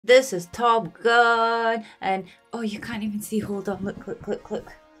This is Top Gun, and oh, you can't even see. Hold on, look.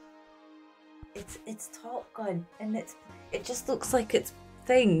 It's Top Gun, and it just looks like it's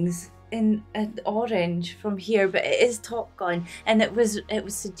things in an orange from here, but it is Top Gun, and it was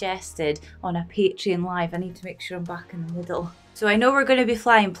suggested on a Patreon live. I need to make sure I'm back in the middle. So I know we're going to be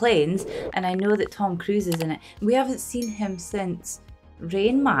flying planes, and I know that Tom Cruise is in it. We haven't seen him since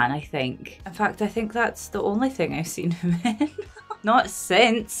Rain Man, I think. In fact, I think that's the only thing I've seen him in. Not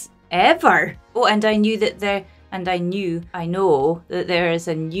since ever. Oh, and I know that there is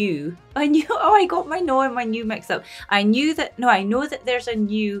a new. Oh, I got my no and my new mixed up. I know that there's a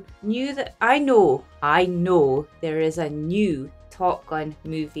new. I know there is a new Top Gun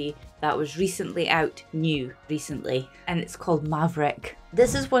movie that was recently out, and it's called Maverick.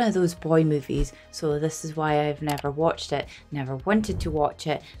 This is one of those boy movies, so this is why I've never watched it, never wanted to watch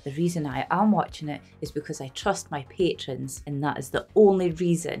it. The reason I am watching it is because I trust my patrons, and that is the only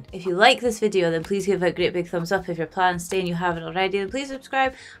reason. If you like this video, then please give it a great big thumbs up. If you're planning to stay and you haven't already, then please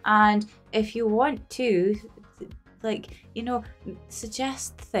subscribe. And if you want to, like, you know,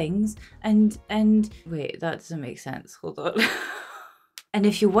 suggest things and wait, that doesn't make sense. Hold on. And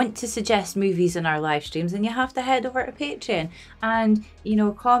if you want to suggest movies in our live streams, then you have to head over to Patreon and, you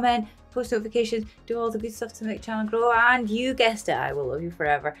know, comment, post notifications, do all the good stuff to make the channel grow, and you guessed it, I will love you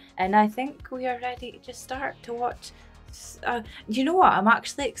forever. And I think we are ready to just start to watch. You know what? I'm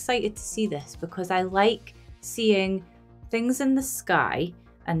actually excited to see this because I like seeing things in the sky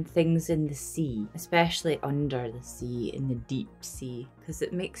and things in the sea, especially under the sea, in the deep sea, because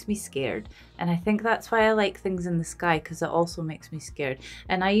it makes me scared. And I think that's why I like things in the sky, because it also makes me scared.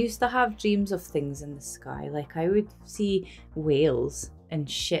 And I used to have dreams of things in the sky, like I would see whales and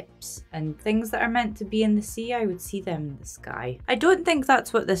ships and things that are meant to be in the sea. I would see them in the sky. I don't think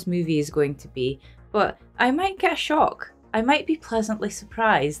that's what this movie is going to be, but I might get a shock. I might be pleasantly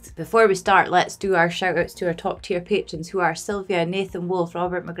surprised. Before we start, let's do our shoutouts to our top tier patrons, who are Sylvia, Nathan Wolf,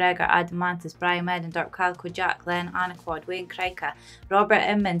 Robert McGregor, Adamantis, Brian Medden, Dirk Calco, Jack, Glenn, Anaquad, Wayne Kryka, Robert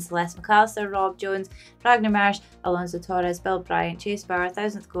Inman, Celeste McAllister, Rob Jones, Ragnar Marsh, Alonso Torres, Bill Bryant, Chase Bauer,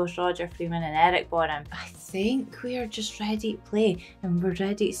 1000th Ghost, Roger Freeman, and Eric Bonham. I think we are just ready to play, and we're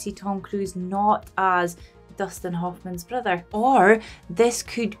ready to see Tom Cruise not as Dustin Hoffman's brother. Or this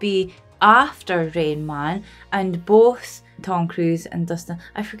could be after Rain Man, and both Tom Cruise and Dustin,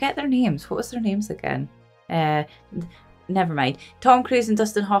 I forget their names. What was their names again? Never mind. Tom Cruise and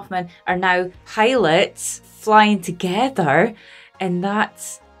Dustin Hoffman are now pilots flying together, and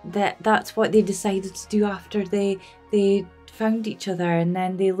that's what they decided to do after they found each other, and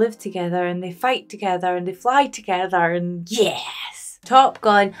then they live together and they fight together and they fly together, and yes! Top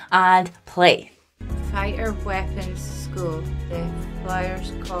Gun and play. Fighter Weapons School. The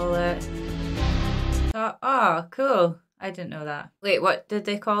flyers call it. Oh, cool. I didn't know that. Wait, what did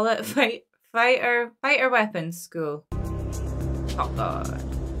they call it? Fighter Weapons School. Top Gun.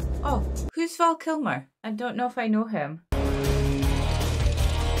 Oh, who's Val Kilmer? I don't know if I know him. And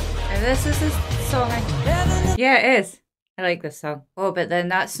this is his song. Yeah, it is. I like this song. Oh, but then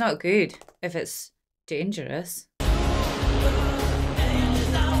that's not good if it's dangerous.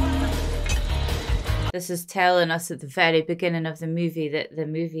 This is telling us at the very beginning of the movie that the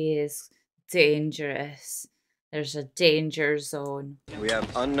movie is dangerous. There's a danger zone. We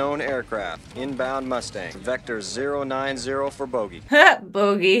have unknown aircraft. Inbound Mustang. Vector 090 for bogey.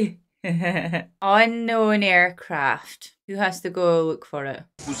 Bogey. Unknown aircraft. Who has to go look for it?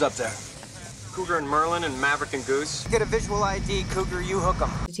 Who's up there? Cougar and Merlin and Maverick and Goose. Get a visual ID, Cougar, you hook 'em.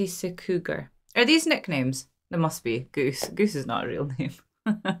 Did he say Cougar? Are these nicknames? There must be. Goose. Goose is not a real name.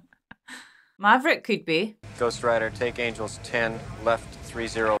 Maverick could be. Ghost Rider, take Angels 10, left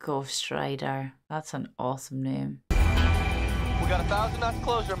 30. Ghost Rider. That's an awesome name. We got 1,000 knots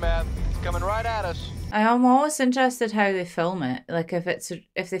closer, Mav. It's coming right at us. I am always interested how they film it. Like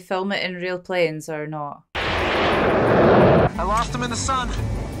if they film it in real planes or not. I lost him in the sun.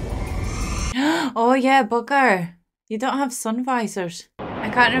 Oh yeah, bugger. You don't have sun visors. I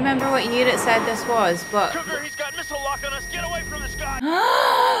can't remember what year it said this was, but... Cougar, he's got missile lock on us. Get away from the sky.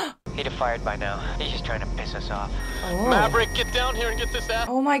 He'd have fired by now. He's just trying to piss us off. Oh. Maverick, get down here and get this ass.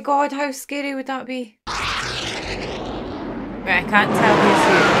 Oh my god, how scary would that be? Right, I can't tell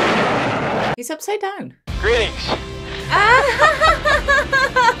who's who. He's upside down. Greetings.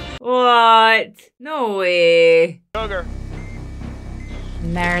 What? No way. Cougar.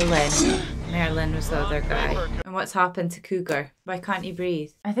 Merlin. Merlin was the other guy. And what's happened to Cougar? Why can't he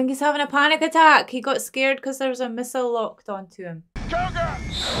breathe? I think he's having a panic attack. He got scared because there was a missile locked onto him. Cougar!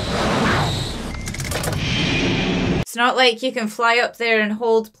 It's not like you can fly up there and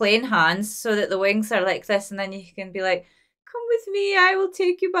hold plane hands so that the wings are like this and then you can be like, Come with me, I will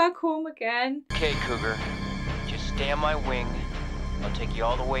take you back home again. Okay, Cougar. Just stay on my wing. I'll take you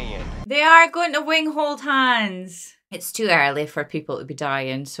all the way in. They are going to wing hold hands. It's too early for people to be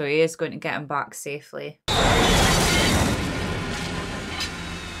dying, so he is going to get him back safely.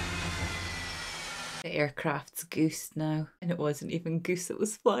 The aircraft's Goose now. And it wasn't even Goose that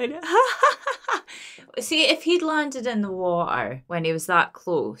was flying it. See, if he'd landed in the water when he was that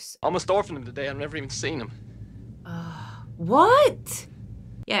close. Almost orphaned him today. I've never even seen him. What?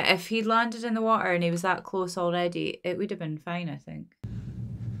 Yeah, if he'd landed in the water and he was that close already, it would have been fine, I think.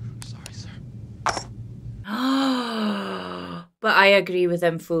 Sorry, sir. But I agree with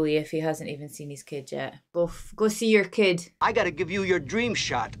him fully if he hasn't even seen his kid yet. Go see your kid. I gotta give you your dream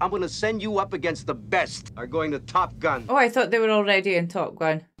shot. I'm gonna send you up against the best. Are going to Top Gun. Oh, I thought they were already in Top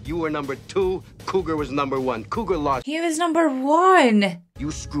Gun. You were number 2. Cougar was number 1. Cougar lost. He was number 1.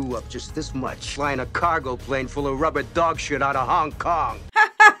 You screw up just this much, flying a cargo plane full of rubber dog shit out of Hong Kong.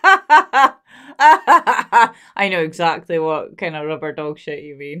 I know exactly what kind of rubber dog shit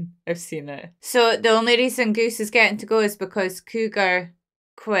you mean. I've seen it. So the only reason Goose is getting to go is because Cougar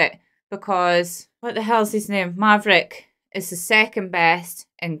quit. Because, what the hell's his name? Maverick is the second best.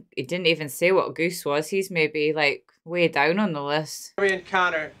 And he didn't even say what Goose was. He's maybe like way down on the list. Every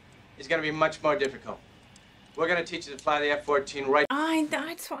encounter is going to be much more difficult. We're going to teach you to fly the F-14 right.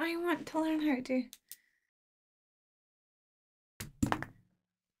 That's what I want to learn how to do.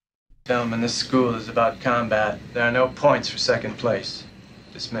 Gentlemen, this school is about combat. There are no points for second place.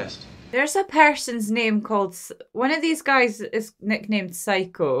 Dismissed. There's a person's name called... One of these guys is nicknamed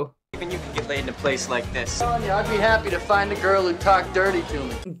Psycho. Even you can get laid in a place like this. I'd be happy to find a girl who talked dirty to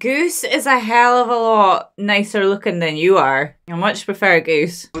me. Goose is a hell of a lot nicer looking than you are. I much prefer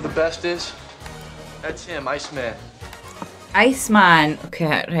Goose. Who the best is? That's him, Iceman. Iceman.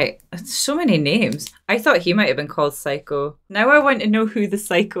 Okay, right. That's so many names. I thought he might have been called Psycho. Now I want to know who the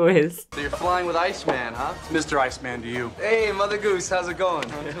Psycho is. So you're flying with Iceman, huh? Mr. Iceman to you. Hey, Mother Goose, how's it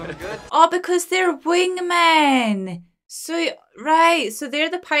going? I'm doing good. Oh, because they're wingmen. So, right. So they're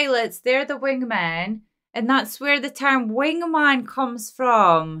the pilots. They're the wingmen. And that's where the term wingman comes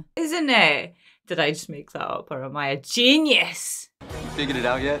from, isn't it? Did I just make that up or am I a genius? You figured it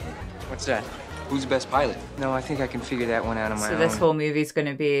out yet? What's that? Who's the best pilot? No, I think I can figure that one out on my own. So this whole movie's going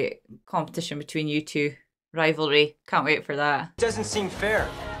to be competition between you two. Rivalry. Can't wait for that. Doesn't seem fair.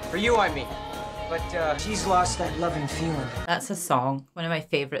 For you, I mean. But, she's lost that loving feeling. That's a song. One of my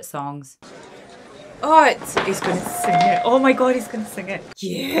favourite songs. Oh, he's going to sing it. Oh my god, he's going to sing it.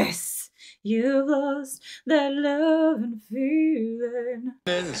 Yes! You've lost that loving feeling.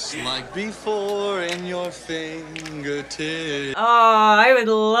 It's like before in your fingertips. Oh, I would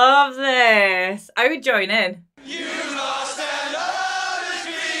love this. I would join in. You lost that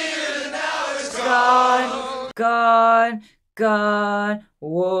loving feeling, now it's Gone, gone, gone.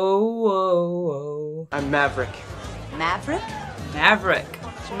 Whoa, whoa, whoa. I'm Maverick. Maverick? Maverick.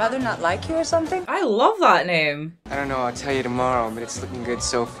 Does your mother not like you or something? I love that name. I don't know, I'll tell you tomorrow, but it's looking good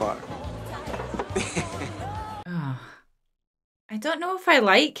so far. Oh. I don't know if I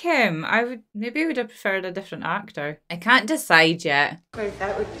like him. Maybe I would have preferred a different actor. I can't decide yet.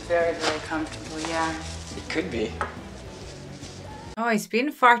 That would be very, very comfortable, yeah. It could be. Oh, he's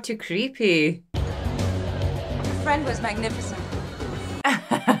being far too creepy. Your friend was magnificent.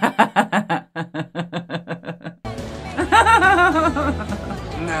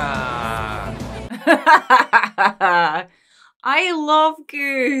 Nah. I love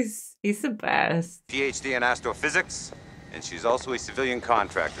Goose. He's the best. PhD in astrophysics, and she's also a civilian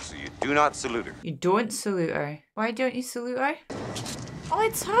contractor, so you do not salute her. You don't salute her. Why don't you salute her? Oh,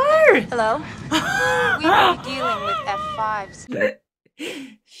 it's her! Hello? We will be dealing with F5s.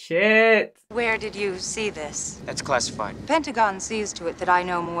 Shit. Where did you see this? That's classified. Pentagon sees to it that I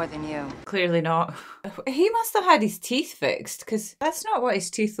know more than you. Clearly not. He must have had his teeth fixed, because that's not what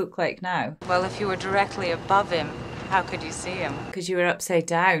his teeth look like now. Well, if you were directly above him, how could you see him? Because you were upside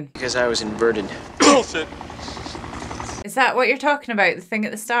down. Because I was inverted. bullshit. Is that what you're talking about, the thing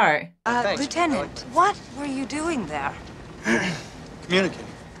at the start? Thanks. Lieutenant, what were you doing there? Communicating.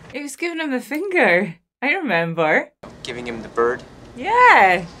 He was giving him the finger. I remember. Giving him the bird.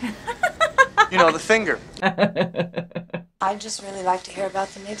 Yeah. You know, the finger. I'd just really like to hear about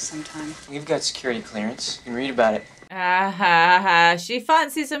the MiG sometime. We've got security clearance. You can read about it. She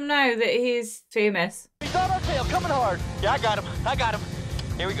fancies him now that he's famous. He's on our tail, coming hard. Yeah, I got him. I got him.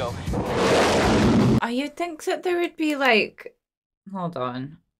 Here we go. You'd think that there would be like... Hold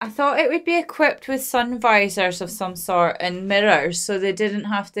on. I thought it would be equipped with sun visors of some sort and mirrors so they didn't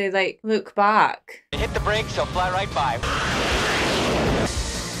have to like look back. Hit the brakes, he'll fly right by.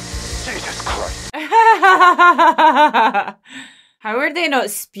 Jesus Christ. How are they not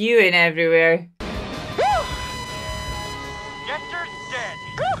spewing everywhere? Gender's dead.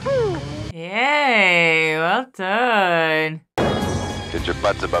 Yay, well done. Get your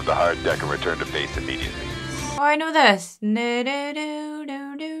butts above the hard deck and return to base immediately. Oh, I know this.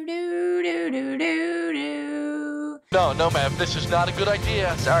 No, ma'am, this is not a good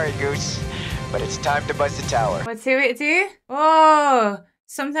idea. Sorry, Goose, but it's time to buzz the tower. What's he wait to do? Oh,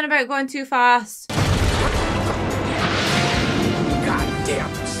 something about going too fast.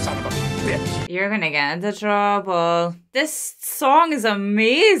 Goddamn son of a bitch. You're gonna get into trouble. This song is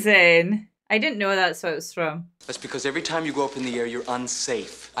amazing. I didn't know that's what it was from. That's because every time you go up in the air, you're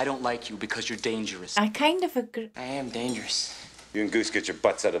unsafe. I don't like you because you're dangerous. I kind of agree. I am dangerous. You and Goose get your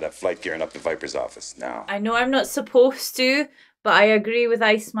butts out of that flight gear and up to Viper's office now. I know I'm not supposed to, but I agree with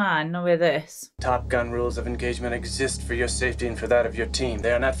Iceman with this. Top Gun rules of engagement exist for your safety and for that of your team.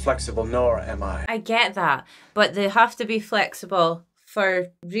 They are not flexible, nor am I. I get that, but they have to be flexible for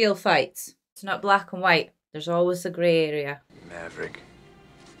real fights. It's not black and white. There's always a grey area. Maverick.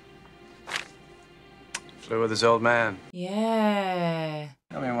 Flew with his old man. Yeah.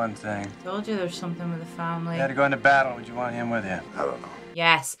 Tell me one thing. Told you there's something with the family. You had to go into battle. Would you want him with you? I don't know.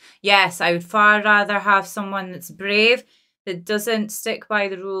 Yes. Yes, I would far rather have someone that's brave, that doesn't stick by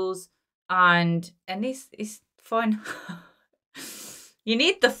the rules, and he's fun. You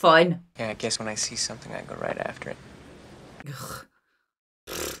need the fun. Yeah, I guess when I see something, I go right after it. Ugh.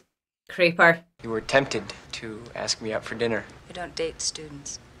 Creeper. You were tempted to ask me out for dinner. I don't date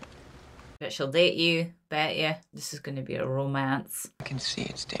students. Bet she'll date you. Bet you. This is going to be a romance. I can see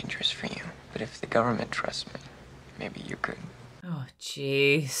it's dangerous for you, but if the government trusts me, maybe you could. Oh,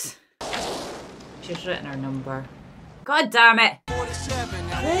 jeez. She's written her number. God damn it.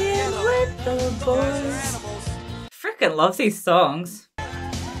 Playing with the boys. Freaking love these songs.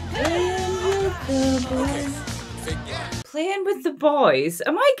 Playing with the boys. Playing with the boys.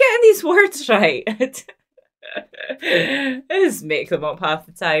 Am I getting these words right? I just make them up half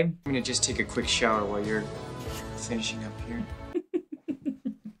the time. I'm gonna just take a quick shower while you're finishing up here.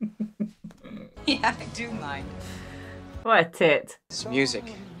 Yeah, I do mind. What a tit. It's music.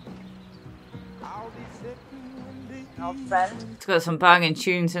 Old friend. It's got some banging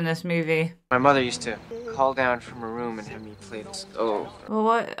tunes in this movie. My mother used to call down from her room and have me play this. Oh. Well,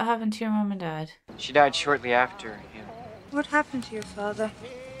 what happened to your mum and dad? She died shortly after him. What happened to your father?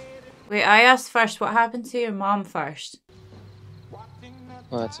 Wait, I asked first, what happened to your mom first?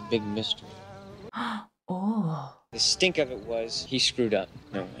 Well, that's a big mystery. Oh. The stink of it was he screwed up.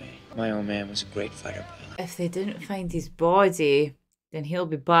 No way. My old man was a great fighter pilot. If they didn't find his body, then he'll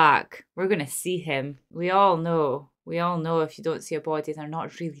be back. We're gonna see him. We all know. We all know if you don't see a body, they're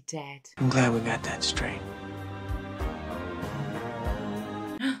not really dead. I'm glad we got that straight.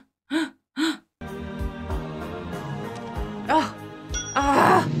 Oh!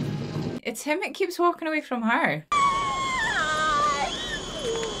 Ah! It's him that keeps walking away from her.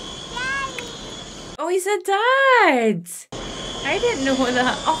 Oh, he's a dad! I didn't know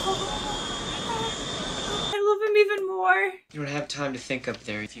that. Oh! I love him even more. You don't have time to think up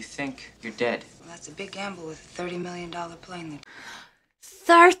there. If you think, you're dead. Well, that's a big gamble with a $30 million plane.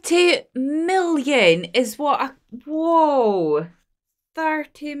 30 million is what I... Whoa!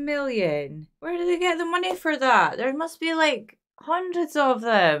 30 million. Where do they get the money for that? There must be like hundreds of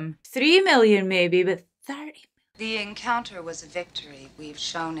them. 3 million maybe, but 30. The encounter was a victory. We've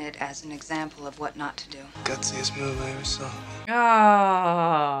shown it as an example of what not to do. Gutsiest move I ever saw.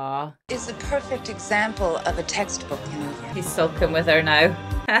 Ah, It's a perfect example of a textbook maneuver. he's sulking with her now.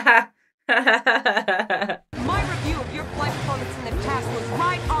 My review of your flight performance in the past was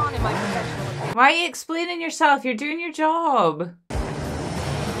right on in my professional opinion. Why are you explaining yourself? You're doing your job.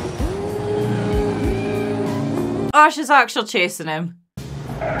 Oh, she's actually chasing him.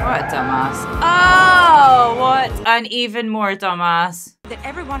 What a dumbass. Oh, what an even more dumbass. That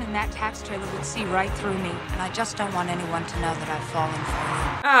everyone in that tax trailer would see right through me, And I just don't want anyone to know that I've fallen for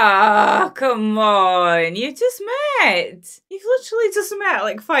you. Ah, come on. You just met. You've literally just met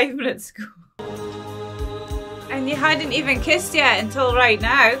like 5 minutes ago. And you hadn't even kissed yet until right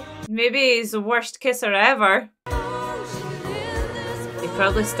now. Maybe he's the worst kisser ever. He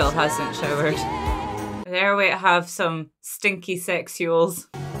probably still hasn't showered. There we have some stinky sexuals.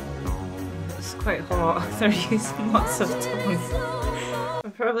 It's quite hot. They're using lots of tongues. I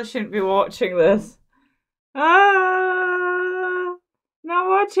probably shouldn't be watching this. Ah, not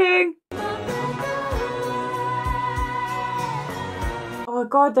watching. Oh my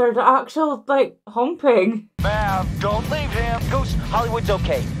god, they're actual like humping. Mav, don't leave him. Goose, Hollywood's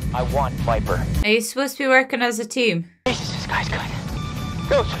okay. I want Viper. Are you supposed to be working as a team? Jesus, this guy's good.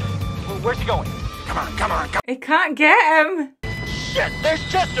 Goose, where's he going? He can't get him. Shit, there's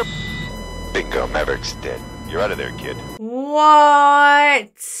Chester! Bingo, Maverick's dead. You're out of there, kid.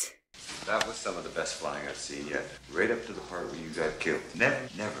 What? That was some of the best flying I've seen yet. Right up to the part where you got killed. Never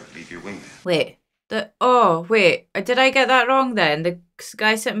leave your wingman. Wait. Wait. Did I get that wrong then? The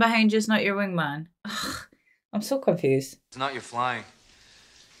guy sitting behind you is not your wingman. Ugh, I'm so confused. It's not your flying.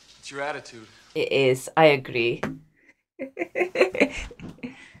 It's your attitude. It is. I agree. You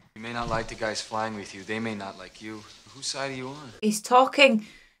may not like the guys flying with you. They may not like you. Whose side are you on? He's talking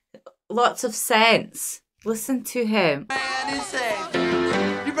lots of sense. Listen to him. Man,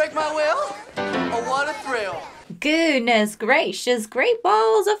 insane. You break my will? Oh, what a thrill. Goodness gracious, great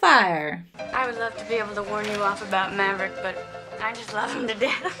balls of fire. I would love to be able to warn you off about Maverick, but I just love him to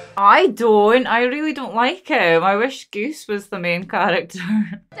death. I don't. I really don't like him. I wish Goose was the main character.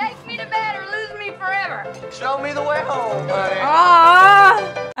 Take me to bed or lose me forever. Show me the way home, buddy.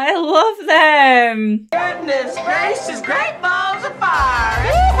 Ah, I love them. Goodness gracious, great balls of fire.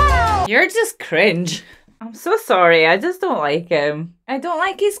 Yee-haw! You're just cringe. I'm so sorry. I just don't like him. I don't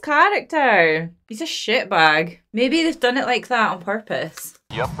like his character. He's a shitbag. Maybe they've done it like that on purpose.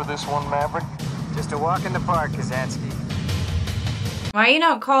 You up for this one, Maverick? Just a walk in the park, Kazansky. Why are you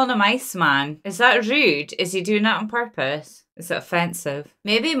not calling him Iceman? Is that rude? Is he doing that on purpose? Is it offensive?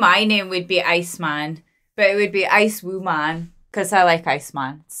 Maybe my name would be Iceman, but it would be Ice Woman, because I like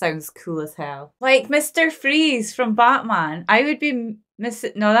Iceman. Sounds cool as hell. Like Mr. Freeze from Batman. I would be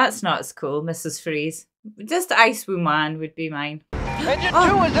No, that's not as cool, Mrs. Freeze. Just Ice Woman would be mine. Engine 2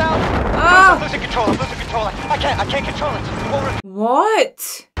 is out! Oh. I'm losing control, I can't control it.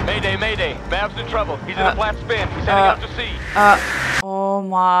 What? Mayday, Mav's in trouble. He's in a flat spin. He's heading out to sea. Oh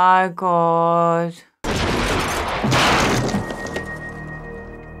my god.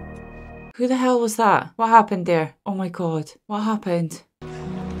 Who the hell was that? What happened there? Oh my god. What happened?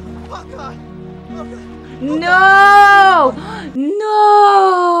 Oh god. No!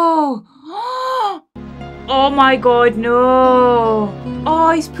 No! Oh my god, no!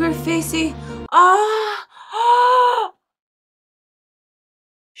 Oh, his poor facey. Ah!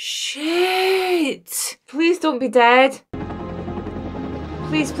 Shit! Please don't be dead.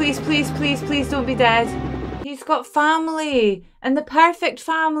 Please, please, please, please, please don't be dead. He's got family. And the perfect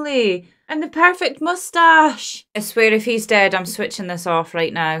family. And the perfect mustache. I swear if he's dead, I'm switching this off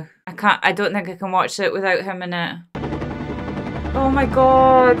right now. I don't think I can watch it without him in it. Oh my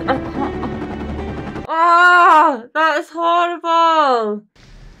god. I can't. Oh, that is horrible.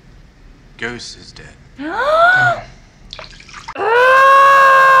 Ghost is dead. Ah!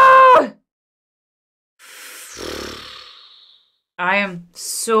 I am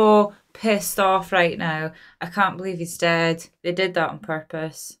so pissed off right now. I can't believe he's dead. They did that on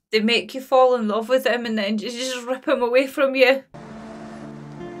purpose. They make you fall in love with him and then just rip him away from you.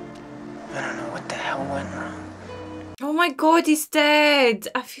 I don't know what the hell went wrong. Oh my god, he's dead.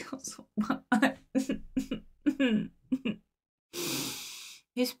 I feel so bad.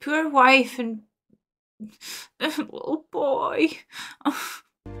 His poor wife and little boy.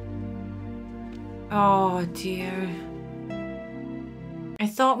 Oh dear. I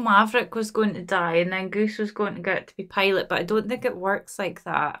thought Maverick was going to die and then Goose was going to get to be pilot, but I don't think it works like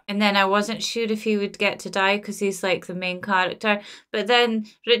that. And then I wasn't sure if he would get to die because he's like the main character. But then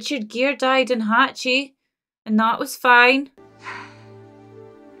Richard Gere died in Hachi and that was fine.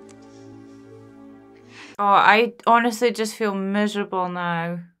 Oh, I honestly just feel miserable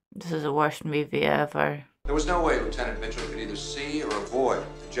now. This is the worst movie ever. There was no way Lieutenant Mitchell could either see or avoid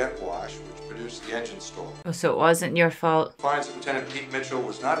the jet wash which produced the engine stall. Oh, so it wasn't your fault. Finds that Lieutenant Pete Mitchell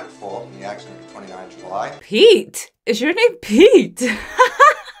was not at fault in the accident of 29 July. Pete? Is your name Pete?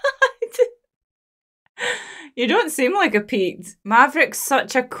 You don't seem like a Pete. Maverick's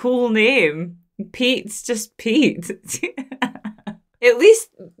such a cool name. Pete's just Pete. At least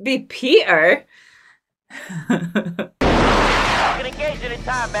be Peter. Get engaged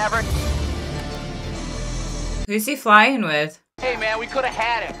anytime, Maverick. Who's he flying with? Hey, man, we could have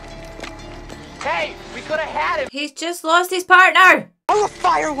had him. Hey, we could have had him. He's just lost his partner. I will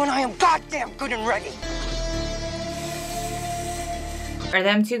fire when I am goddamn good and ready. Are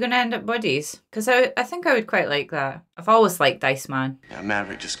them two gonna end up buddies? Because I think I would quite like that. I've always liked Iceman. Yeah,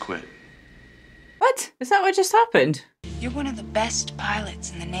 Maverick just quit. What? Is that what just happened? You're one of the best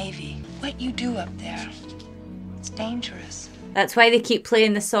pilots in the Navy. What you do up there, it's dangerous. That's why they keep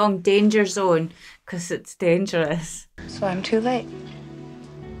playing the song Danger Zone, because it's dangerous. So I'm too late.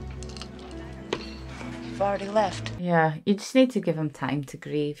 You've already left. Yeah, you just need to give him time to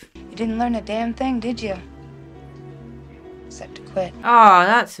grieve. You didn't learn a damn thing, did you? Except to quit. Oh,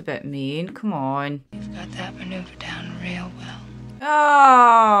 that's a bit mean. Come on. You've got that maneuver down real well.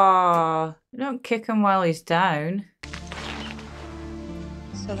 Oh, don't kick him while he's down.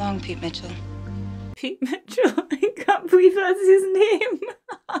 So long, Pete Mitchell. Pete Mitchell? I can't believe that's his name.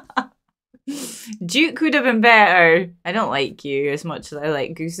 Duke would have been better. I don't like you as much as I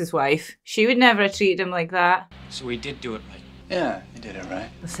like Goose's wife. She would never have treated him like that. So we did do it right. Yeah, you did it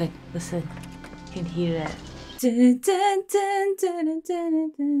right. Listen, listen. You can hear it. Dun, dun, dun, dun,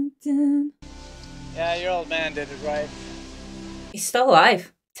 dun, dun, dun. Yeah, your old man did it right. He's still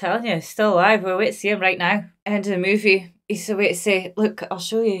alive. I'm telling you, he's still alive. We'll wait to see him right now. End of the movie. He's a way to say, look, I'll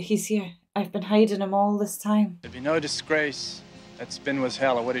show you. He's here. I've been hiding him all this time. There'd be no disgrace. That spin was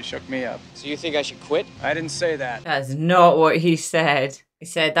hell. It would have shook me up. So you think I should quit? I didn't say that. That's not what he said. He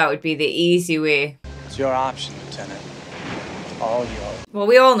said that would be the easy way. It's your option, Lieutenant. All yours. Well,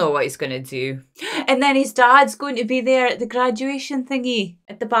 we all know what he's going to do. And then his dad's going to be there at the graduation thingy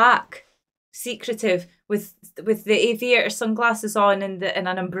at the back. Secretive. With the aviator sunglasses on and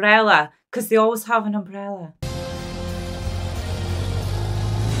an umbrella. Because they always have an umbrella.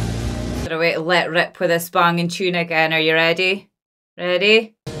 Is there a way to let rip with this banging tune again? Are you ready?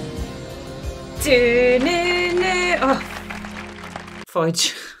 Ready? Oh.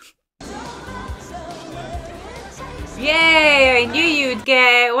 Fudge. Yay! I knew you'd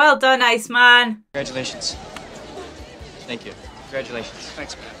get it. Well done, Iceman. Congratulations. Thank you. Congratulations.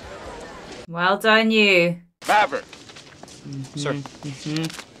 Thanks, man. Well done, you. Maverick. Sir.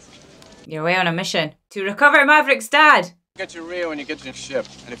 You're away on a mission to recover Maverick's dad. Get your rear when you get to the ship.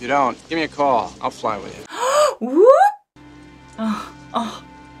 And if you don't, give me a call. I'll fly with you. Whoop! Oh,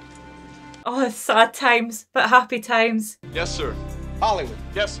 it's sad times, but happy times. Yes, sir. Hollywood.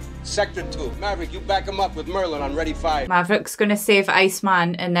 Yes, sir. Sector 2. Maverick, you back him up with Mellen on Ready 5. Maverick's gonna save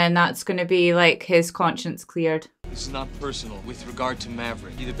Iceman, and then that's gonna be like his conscience cleared. This is not personal. With regard to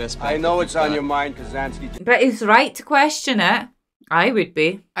Maverick, be the best. I know it's on your mind, Kazansky. But he's right to question it. I would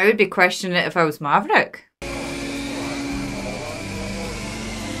be. I would be questioning it if I was Maverick.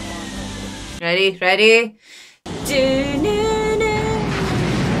 Ready? Ready? Damn it!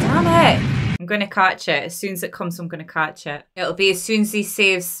 I'm gonna catch it. As soon as it comes, I'm gonna catch it. It'll be as soon as he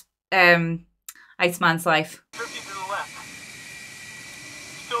saves Iceman's life. 50 to the left.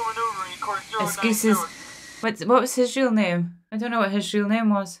 Still maneuvering course 090. Excuses. What was his real name? I don't know what his real name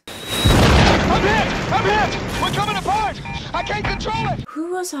was. I'm hit! I'm hit! We're coming apart! I can't control it!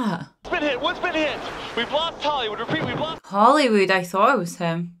 Who was that? What's been hit? What's been hit? We've lost Hollywood. Repeat, we've lost Hollywood. I thought it was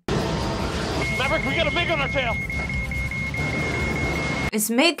him. Maverick, we got a MiG on our tail. Is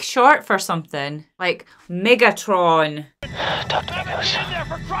MiG short for something? Like Megatron. Talk to me, Goose. In there,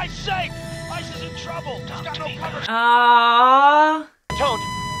 for Christ's sake! Ice is in trouble. He's got no cover. Ah. Tone,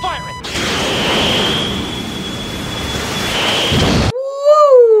 fire it!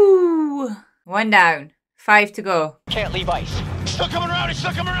 Woo! 1 down. 5 to go. Can't leave ice. He's still coming around. He's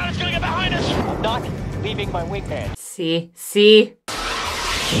still coming around. He's gonna get behind us. I'm not leaving my wingman. See. I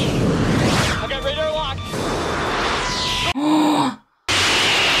got radar lock.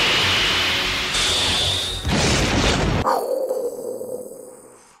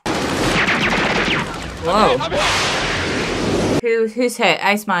 Whoa. Who's hit?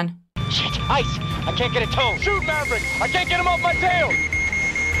 Iceman. Shit, ice! I can't get a tone. Shoot, Maverick! I can't get him off my tail.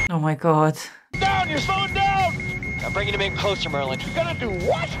 Oh my god. Down! You're slowing down. I'm bringing him in closer, Merlin. You're gonna do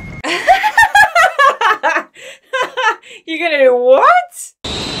what? You're gonna do what?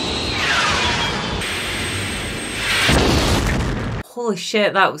 Holy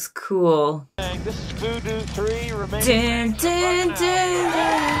shit, that was cool. This is Voodoo 3 remaining. Dun, dun, dun,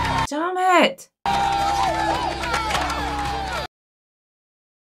 dun. Damn it!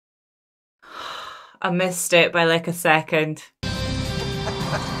 I missed it by like a second.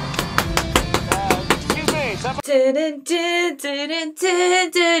 Excuse me. Dun, dun, dun, dun, dun,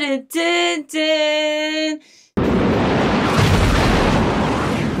 dun, dun, dun, dun.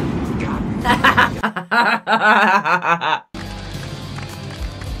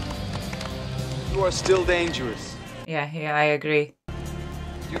 You are still dangerous. Yeah, I agree.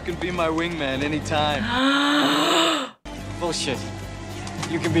 You can be my wingman anytime. Bullshit.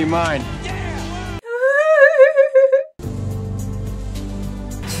 You can be mine.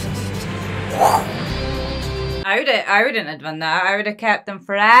 I wouldn't have done that. I would have kept them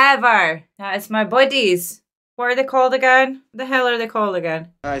forever. That is my buddies. What are they called again? The hell are they called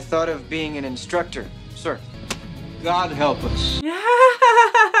again? I thought of being an instructor, sir. God help us.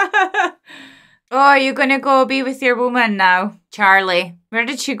 Oh, you're gonna go be with your woman now, Charlie. Where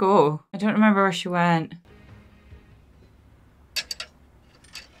did she go? I don't remember where she went.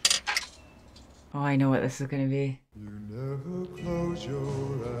 Oh, I know what this is gonna be. You never close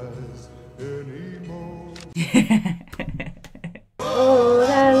your eyes anymore.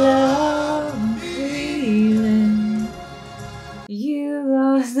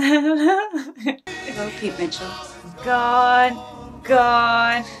 Hello, Pete Mitchell. Gone,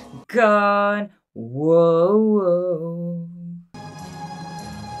 gone, gone. Whoa, whoa.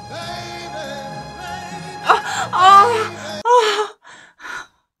 Oh, oh.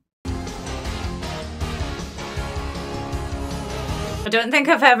 I don't think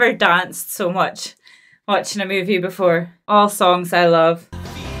I've ever danced so much watching a movie before. All songs I love.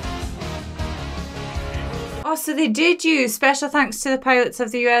 Oh, so they did use, special thanks to the pilots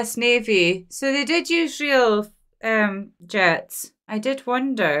of the US Navy. So they did use real jets. I did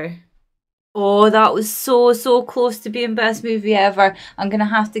wonder. Oh, that was so close to being best movie ever. I'm going to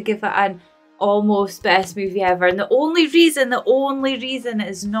have to give it an almost best movie ever. And the only reason it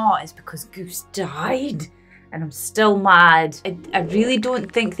is not is because Goose died. And I'm still mad. I really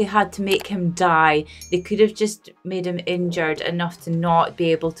don't think they had to make him die. They could have just made him injured enough to not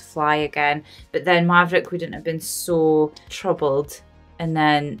be able to fly again. But then Maverick wouldn't have been so troubled. And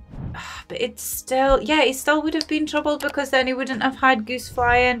then, but it's still, yeah, he still would have been troubled because then he wouldn't have had Goose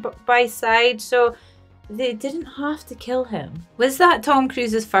flying by side. So they didn't have to kill him. Was that Tom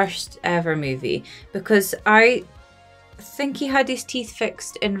Cruise's first ever movie? Because I think he had his teeth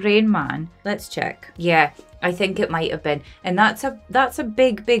fixed in Rain Man. Let's check. Yeah, I think it might have been. And that's a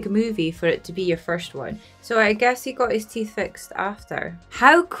big movie for it to be your first one. So I guess he got his teeth fixed after.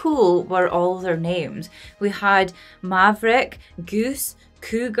 How cool were all their names? We had Maverick, Goose,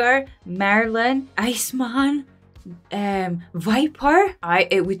 Cougar, Mellen, Iceman, Viper.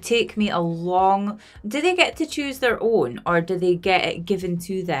 It would take me a long... Do they get to choose their own or do they get it given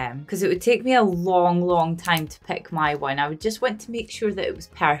to them? Because it would take me a long time to pick my one. I would just want to make sure that it was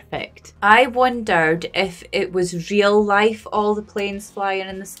perfect. I wondered if it was real life, all the planes flying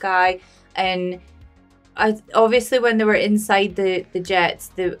in the sky, and obviously when they were inside the jets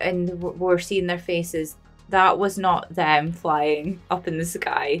and we're seeing their faces, that was not them flying up in the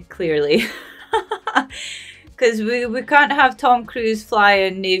sky, clearly. Because we can't have Tom Cruise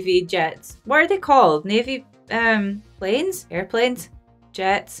flying Navy jets. What are they called? Navy planes? Airplanes?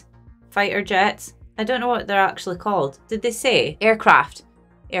 Jets? Fighter jets? I don't know what they're actually called. Did they say? Aircraft.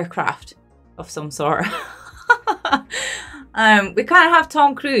 Aircraft of some sort. We can't have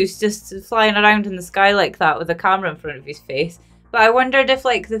Tom Cruise just flying around in the sky like that with a camera in front of his face. But I wondered if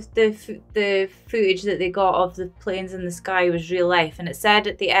like the footage that they got of the planes in the sky was real life. And it said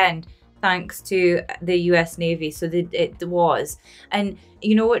at the end, thanks to the US Navy, so it was. And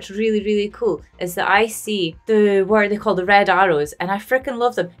you know what's really cool is that I see what are they called, the red arrows, and I freaking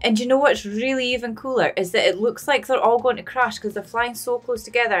love them. And you know what's really even cooler is that it looks like they're all going to crash because they're flying so close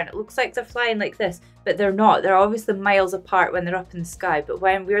together, and it looks like they're flying like this, but they're not. They're obviously miles apart when they're up in the sky, but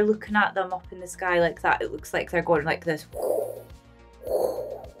when we're looking at them up in the sky like that, it looks like they're going like this.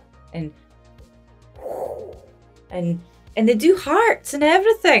 And they do hearts and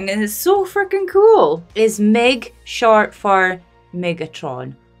everything, and it's so freaking cool. Is MiG short for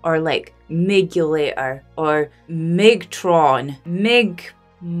Megatron, or like Migulator, or Migtron,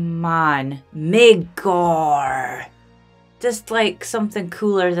 Migman, Migor? Just like something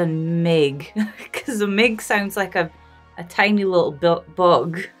cooler than MiG, because the MiG sounds like a tiny little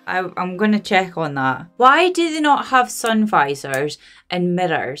bug. I'm going to check on that. Why do they not have sun visors and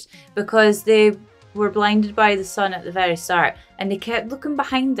mirrors? Because they were blinded by the sun at the very start and they kept looking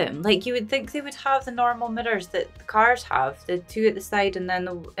behind them. Like, you would think they would have the normal mirrors that the cars have, the two at the side, and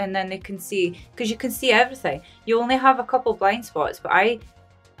then they can see, because you can see everything. You only have a couple blind spots, but I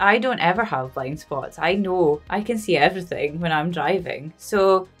don't ever have blind spots. I know I can see everything when I'm driving.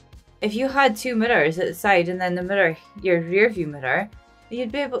 So if you had two mirrors at the side and then the mirror, your rear view mirror,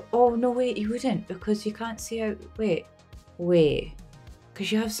 you'd be able... Oh no, wait, you wouldn't, because you can't see out... Wait. Because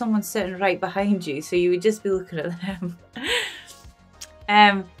you have someone sitting right behind you, so you would just be looking at them.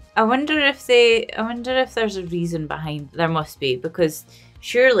 I wonder if there's a reason behind. There must be, because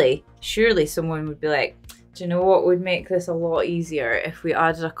surely someone would be like, do you know what would make this a lot easier if we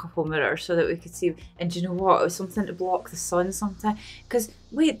added a couple mirrors so that we could see? And do you know what? It was something to block the sun sometime. Because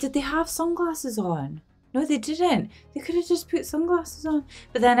wait, did they have sunglasses on? No, they didn't. They could have just put sunglasses on.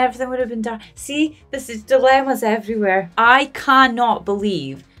 But then everything would have been dark. See, this is dilemmas everywhere. I cannot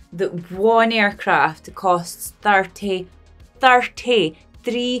believe that one aircraft costs 30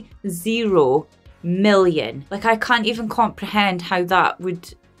 million. Like, I can't even comprehend how that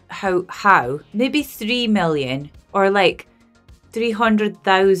would, how? Maybe 3 million or like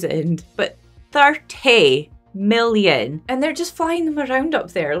 300,000, but 30 million, and they're just flying them around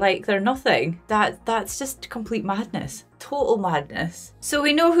up there like they're nothing. That's just complete madness, total madness. So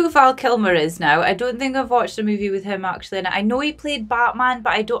we know who Val Kilmer is now. I don't think I've watched a movie with him actually, and I know he played Batman,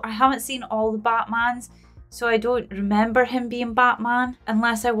 but I haven't seen all the Batmans, so I don't remember him being Batman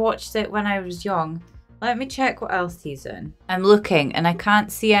unless I watched it when I was young. Let me check what else he's in. I'm looking and I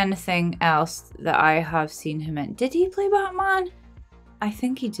can't see anything else that I have seen him in. Did he play Batman? I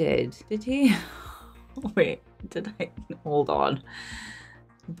think he did. Did he? Wait, did I? Hold on.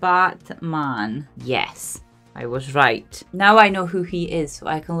 Batman. Yes, I was right. Now I know who he is, so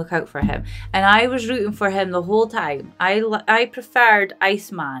I can look out for him. And I was rooting for him the whole time. I preferred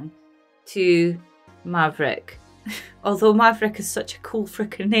Iceman to Maverick. Although Maverick is such a cool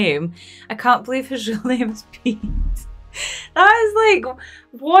freaking name, I can't believe his real name is Pete. That is like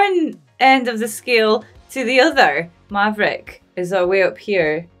one end of the scale to the other. Maverick is way up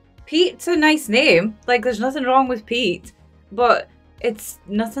here. Pete's a nice name. Like, there's nothing wrong with Pete, but it's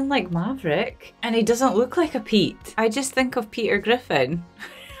nothing like Maverick. And he doesn't look like a Pete. I just think of Peter Griffin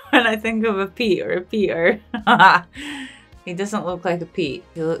when I think of a Pete or a Peter. He doesn't look like a Pete.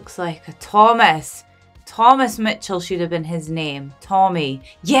 He looks like a Thomas. Thomas Mitchell should have been his name. Tommy.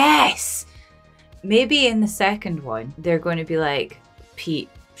 Yes! Maybe in the second one, they're going to be like, Pete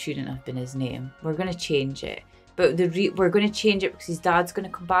shouldn't have been his name. We're going to change it. But we're going to change it because his dad's going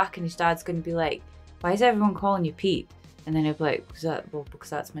to come back and his dad's going to be like, why is everyone calling you Pete? And then he'll be like, because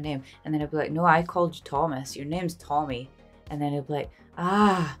that's my name. And then he'll be like, no, I called you Thomas. Your name's Tommy. And then he'll be like,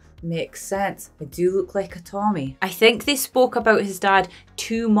 ah, makes sense. I do look like a Tommy. I think they spoke about his dad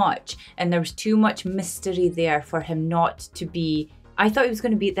too much and there was too much mystery there for him not to be. I thought he was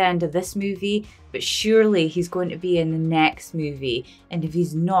going to be at the end of this movie, but surely he's going to be in the next movie. And if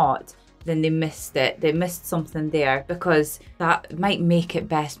he's not, then they missed it. They missed something there because that might make it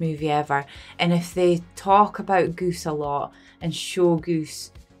best movie ever. And if they talk about Goose a lot and show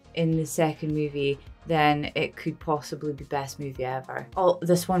Goose in the second movie, then it could possibly be best movie ever. Oh,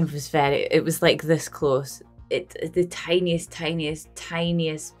 this one was it was like this close. The tiniest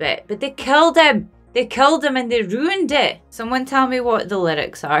bit. But they killed him! They killed him and they ruined it! Someone tell me what the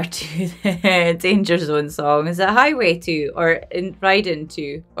lyrics are to the Danger Zone song. Is it Highway 2? Or Ride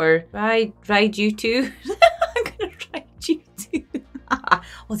Into? Or Ride You 2? I'm gonna ride you 2.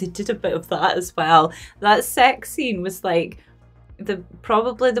 Oh, they did a bit of that as well. That sex scene was like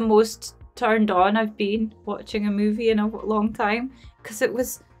probably the most turned on I've been watching a movie in a long time, because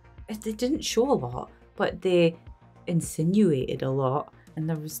they didn't show a lot, but they insinuated a lot, and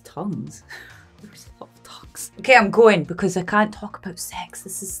there was tongues. There was a lot of tongues. Okay, I'm going because I can't talk about sex.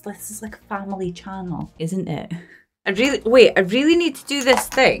 This is like a family channel, isn't it? I really need to do this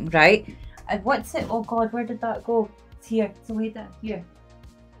thing, right? And what's it? Oh God, where did that go? It's here. It's way down here.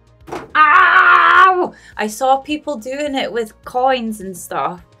 Ow! I saw people doing it with coins and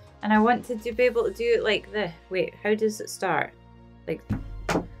stuff. And I wanted to be able to do it like this. Wait, how does it start? Like,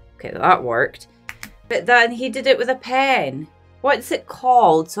 okay, that worked. But then he did it with a pen. What's it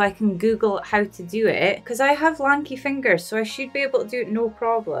called so I can Google how to do it? Because I have lanky fingers, so I should be able to do it no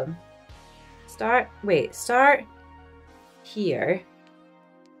problem. Start here.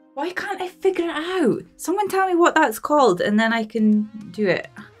 Why can't I figure it out? Someone tell me what that's called and then I can do it.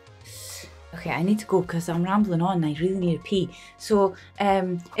 Okay, I need to go because I'm rambling on and I really need to pee. So,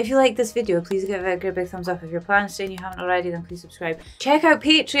 if you like this video, please give it a great big thumbs up. If you're planning to stay and you haven't already, then please subscribe. Check out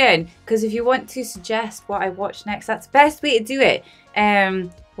Patreon, because if you want to suggest what I watch next, that's the best way to do it.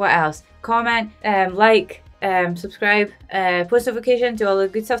 What else? Comment, like, subscribe, post notification, do all the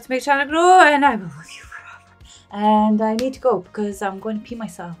good stuff to make the channel grow, and I will love you forever. And I need to go because I'm going to pee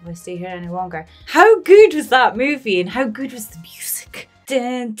myself if I stay here any longer. How good was that movie and how good was the music?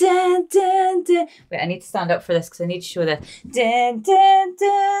 Dun, dun, dun, dun. Wait, I need to stand up for this because I need to show this. Dun, dun,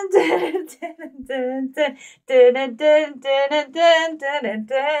 dun, dun, dun, dun, dun, dun, dun, dun, dun, dun,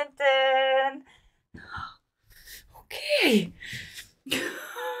 dun, dun. Okay.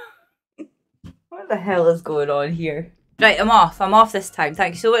 What the hell is going on here? Right, I'm off. I'm off this time.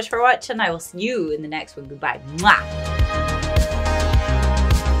 Thank you so much for watching. I will see you in the next one. Goodbye. Mwah.